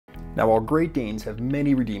Now, while Great Danes have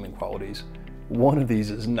many redeeming qualities, one of these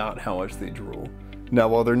is not how much they drool. Now,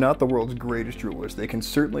 while they're not the world's greatest droolers, they can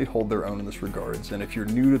certainly hold their own in this regards, and if you're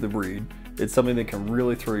new to the breed, it's something that can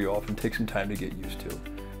really throw you off and take some time to get used to.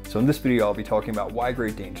 So in this video, I'll be talking about why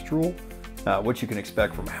Great Danes drool, what you can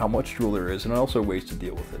expect from how much drool there is, and also ways to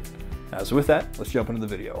deal with it. So with that, let's jump into the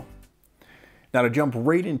video. Now, to jump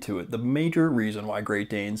right into it, the major reason why Great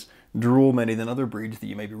Danes drool many than other breeds that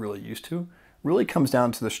you may be really used to really comes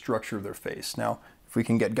down to the structure of their face. Now, if we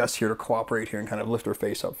can get Gus here to cooperate here and kind of lift her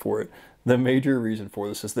face up for it, the major reason for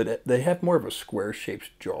this is that they have more of a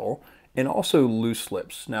square-shaped jaw and also loose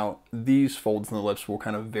lips. Now, these folds in the lips will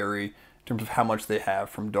kind of vary in terms of how much they have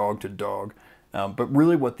from dog to dog. But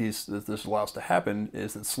really what this allows to happen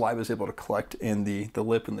is that saliva is able to collect in the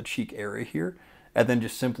lip and the cheek area here, and then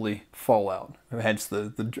just simply fall out, hence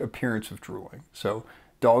the appearance of drooling. So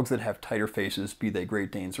dogs that have tighter faces, be they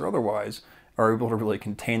Great Danes or otherwise, are able to really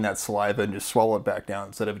contain that saliva and just swallow it back down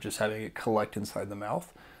instead of just having it collect inside the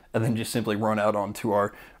mouth and then just simply run out onto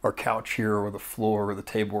our couch here or the floor or the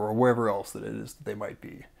table or wherever else that it is that they might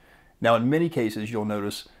be. Now, in many cases, you'll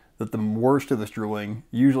notice that the worst of this drooling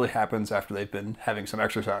usually happens after they've been having some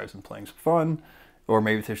exercise and playing some fun, or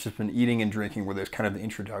maybe they've just been eating and drinking where there's kind of the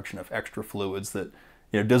introduction of extra fluids that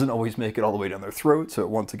doesn't always make it all the way down their throat, so it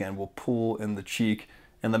once again will pull in the cheek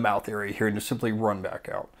and the mouth area here and just simply run back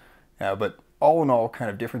out. But all in all,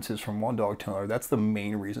 kind of differences from one dog to another, that's the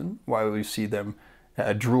main reason why we see them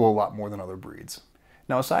drool a lot more than other breeds.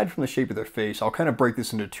 Now, aside from the shape of their face, I'll kind of break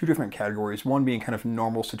this into two different categories, one being kind of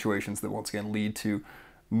normal situations that once again lead to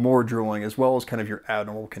more drooling, as well as kind of your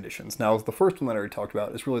abnormal conditions. Now, the first one that I already talked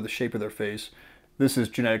about is really the shape of their face. This is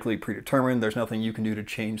genetically predetermined. There's nothing you can do to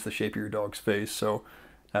change the shape of your dog's face. So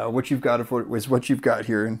what you've got is what you've got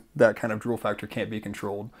here, and that kind of drool factor can't be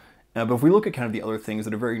controlled. But if we look at kind of the other things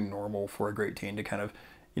that are very normal for a Great Dane to kind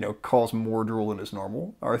of, cause more drool than is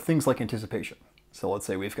normal, are things like anticipation. So let's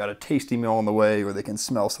say we've got a tasty meal on the way, or they can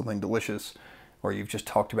smell something delicious, or you've just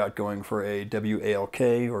talked about going for a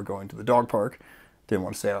WALK or going to the dog park. Didn't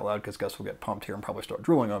want to say it out loud because Gus will get pumped here and probably start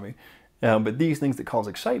drooling on me. But these things that cause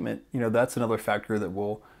excitement, that's another factor that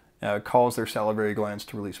will cause their salivary glands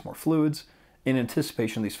to release more fluids in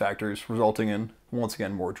anticipation of these factors, resulting in, once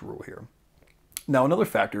again, more drool here. Now, another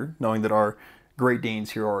factor, knowing that our Great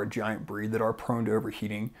Danes here are a giant breed that are prone to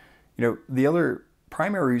overheating, the other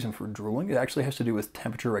primary reason for drooling, it actually has to do with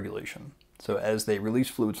temperature regulation. So as they release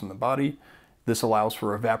fluids from the body, this allows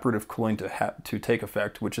for evaporative cooling to take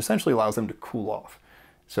effect, which essentially allows them to cool off.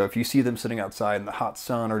 So if you see them sitting outside in the hot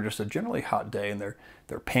sun or just a generally hot day and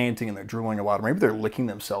they're panting and they're drooling a lot, or maybe they're licking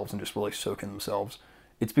themselves and just really soaking themselves,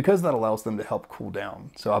 it's because that allows them to help cool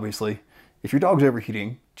down. So obviously, if your dog's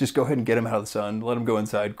overheating, just go ahead and get him out of the sun, let him go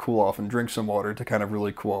inside, cool off, and drink some water to kind of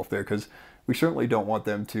really cool off there, because we certainly don't want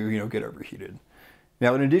them to, get overheated.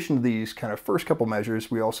 Now, in addition to these kind of first couple measures,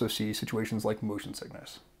 we also see situations like motion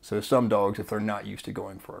sickness. So some dogs, if they're not used to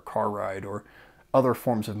going for a car ride or other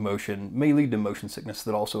forms of motion, may lead to motion sickness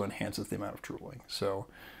that also enhances the amount of drooling. So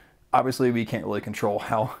obviously we can't really control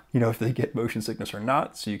how, if they get motion sickness or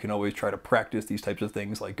not. So you can always try to practice these types of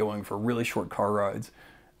things like going for really short car rides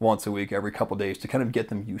once a week, every couple days, to kind of get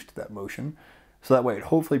them used to that motion. So that way it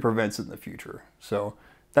hopefully prevents it in the future. So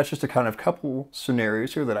that's just a kind of couple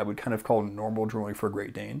scenarios here that I would kind of call normal drooling for a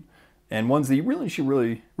Great Dane. And ones that you really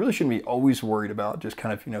shouldn't be always worried about, just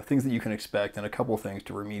kind of, things that you can expect and a couple of things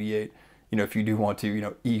to remediate, if you do want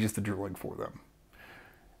to, ease the drooling for them.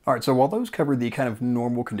 All right, so while those cover the kind of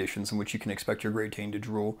normal conditions in which you can expect your Great Dane to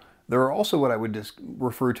drool, there are also what I would just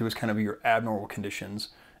refer to as kind of your abnormal conditions.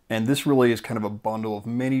 And this really is kind of a bundle of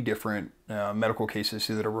many different medical cases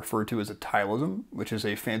that are referred to as a tylism, which is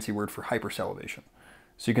a fancy word for hypersalivation.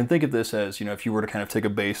 So you can think of this as, if you were to kind of take a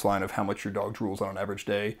baseline of how much your dog drools on an average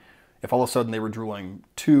day, if all of a sudden they were drooling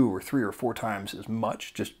 2 or 3 or 4 times as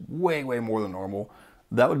much, just way, way more than normal,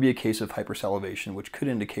 that would be a case of hypersalivation, which could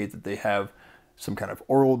indicate that they have some kind of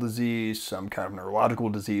oral disease, some kind of neurological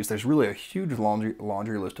disease. There's really a huge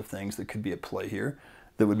laundry list of things that could be at play here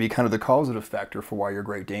that would be kind of the causative factor for why your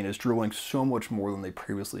Great Dane is drooling so much more than they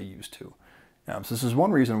previously used to. So this is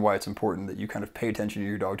one reason why it's important that you kind of pay attention to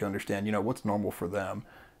your dog to understand, what's normal for them.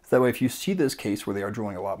 So that way, if you see this case where they are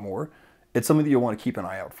drooling a lot more, it's something that you'll want to keep an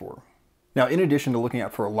eye out for. Now, in addition to looking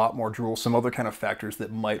out for a lot more drool, some other kind of factors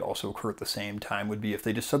that might also occur at the same time would be if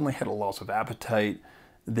they just suddenly had a loss of appetite,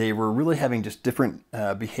 they were really having just different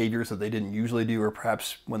behaviors that they didn't usually do, or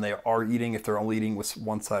perhaps when they are eating, if they're only eating with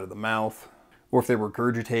one side of the mouth, or if they were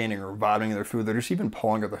regurgitating or vomiting their food, they're just even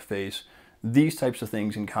pulling at their face. These types of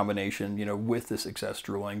things in combination, with this excess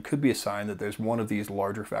drooling could be a sign that there's one of these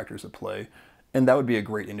larger factors at play. And that would be a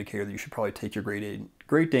great indicator that you should probably take your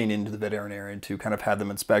Great Dane into the veterinarian to kind of have them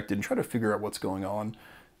inspected and try to figure out what's going on.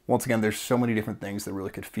 Once again, there's so many different things that really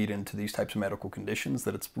could feed into these types of medical conditions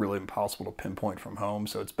that it's really impossible to pinpoint from home.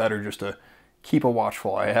 So it's better just to keep a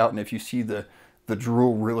watchful eye out. And if you see the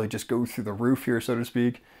drool really just go through the roof here, so to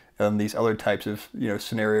speak, and these other types of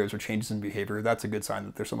scenarios or changes in behavior, that's a good sign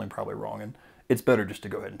that there's something probably wrong. And it's better just to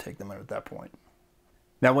go ahead and take them in at that point.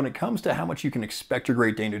 Now, when it comes to how much you can expect your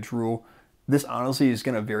Great Dane to drool, this honestly is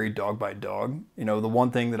going to vary dog by dog. The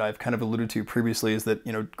one thing that I've kind of alluded to previously is that,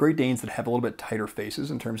 Great Danes that have a little bit tighter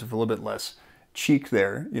faces in terms of a little bit less cheek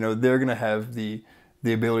there, they're going to have the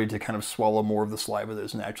ability to kind of swallow more of the saliva that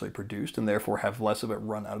is naturally produced and therefore have less of it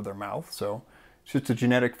run out of their mouth. So it's just a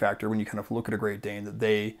genetic factor when you kind of look at a Great Dane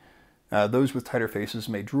that those with tighter faces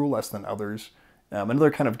may drool less than others.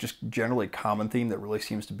 Another kind of just generally common theme that really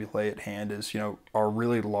seems to be play at hand is, our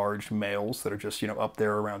really large males that are just, up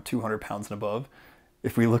there around 200 pounds and above.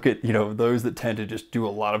 If we look at, those that tend to just do a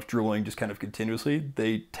lot of drooling just kind of continuously,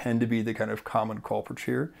 they tend to be the kind of common culprit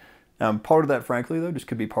here. Part of that, frankly, though, just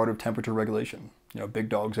could be part of temperature regulation. Big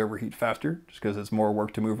dogs overheat faster just because it's more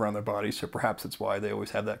work to move around their body. So perhaps it's why they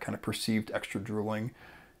always have that kind of perceived extra drooling.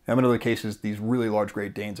 In other cases, these really large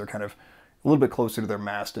Great Danes are kind of a little bit closer to their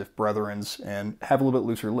Mastiff brethrens and have a little bit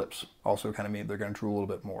looser lips. Also kind of mean they're going to drool a little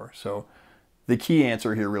bit more. So the key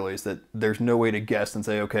answer here really is that there's no way to guess and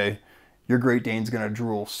say, okay, your Great Dane's going to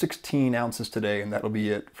drool 16 ounces today and that'll be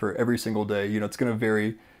it for every single day. It's going to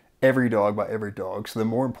vary every dog by every dog. So the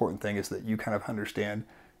more important thing is that you kind of understand,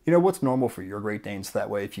 what's normal for your Great Danes. That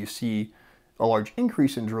way, if you see a large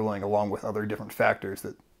increase in drooling along with other different factors,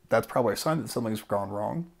 that's probably a sign that something's gone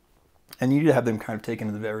wrong. And you need to have them kind of taken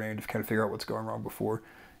to the veterinarian to kind of figure out what's going wrong before,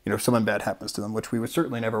 something bad happens to them, which we would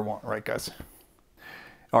certainly never want, right, guys?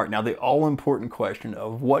 All right, now the all-important question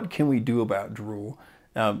of what can we do about drool?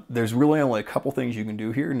 There's really only a couple things you can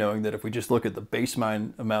do here, knowing that if we just look at the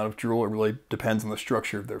baseline amount of drool, it really depends on the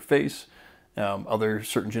structure of their face. Other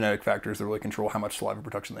certain genetic factors that really control how much saliva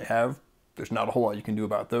production they have. There's not a whole lot you can do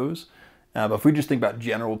about those. But if we just think about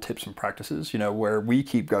general tips and practices, where we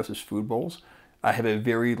keep Gus's food bowls, I have a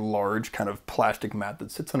very large kind of plastic mat that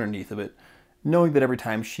sits underneath of it, knowing that every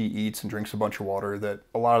time she eats and drinks a bunch of water, that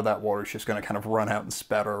a lot of that water is just going to kind of run out and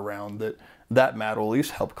spatter around, that mat will at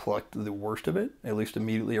least help collect the worst of it, at least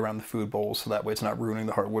immediately around the food bowls, so that way it's not ruining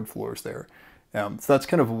the hardwood floors there. So that's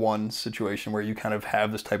kind of one situation where you kind of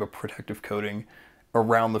have this type of protective coating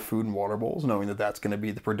around the food and water bowls, knowing that that's going to be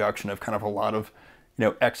the production of kind of a lot of,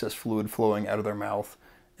 excess fluid flowing out of their mouth.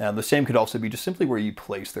 The same could also be just simply where you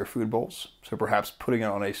place their food bowls. So perhaps putting it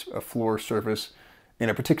on a floor surface in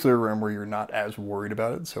a particular room where you're not as worried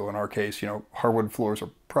about it. So in our case, hardwood floors are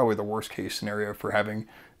probably the worst case scenario for having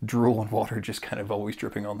drool and water just kind of always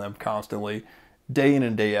dripping on them constantly, day in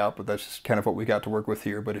and day out, but that's just kind of what we got to work with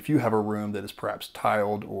here. But if you have a room that is perhaps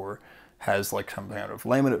tiled or has like some kind of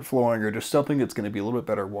laminate flooring or just something that's going to be a little bit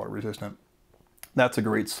better water resistant, that's a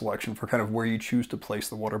great selection for kind of where you choose to place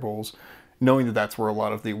the water bowls, knowing that that's where a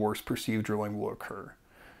lot of the worst perceived drooling will occur.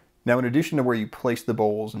 Now, in addition to where you place the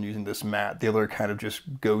bowls and using this mat, the other kind of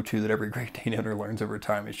just go-to that every Great Dane owner learns over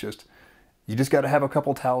time is just, you just got to have a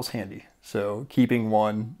couple towels handy. So keeping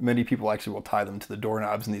one, many people actually will tie them to the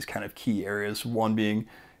doorknobs in these kind of key areas, one being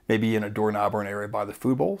maybe in a doorknob or an area by the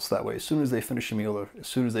food bowl. So that way, as soon as they finish a meal, as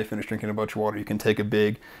soon as they finish drinking a bunch of water, you can take a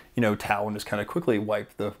big, towel and just kind of quickly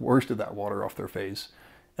wipe the worst of that water off their face.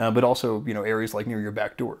 But also, areas like near your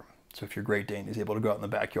back door. So if your Great Dane is able to go out in the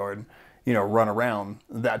backyard and, run around,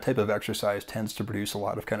 that type of exercise tends to produce a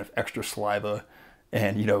lot of kind of extra saliva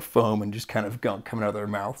and, foam and just kind of gunk coming out of their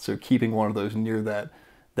mouth. So keeping one of those near that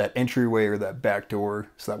entryway or that back door,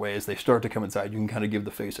 so that way as they start to come inside, you can kind of give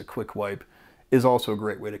the face a quick wipe, is also a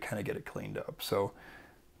great way to kind of get it cleaned up. So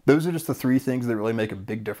those are just the three things that really make a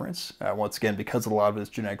big difference. Once again, because a lot of it is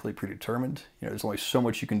genetically predetermined, there's only so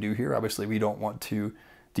much you can do here. Obviously, we don't want to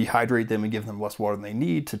dehydrate them and give them less water than they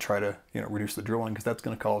need to try to reduce the drooling, because that's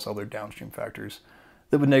going to cause other downstream factors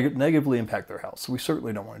that would negatively impact their health. So we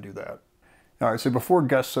certainly don't want to do that. All right, so before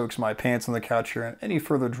Gus soaks my pants on the couch here and any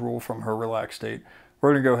further drool from her relaxed state,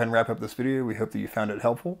 we're going to go ahead and wrap up this video. We hope that you found it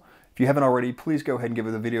helpful. If you haven't already, please go ahead and give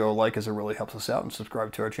the video a like, as it really helps us out, and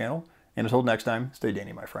subscribe to our channel. And until next time, stay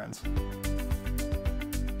Daney, my friends.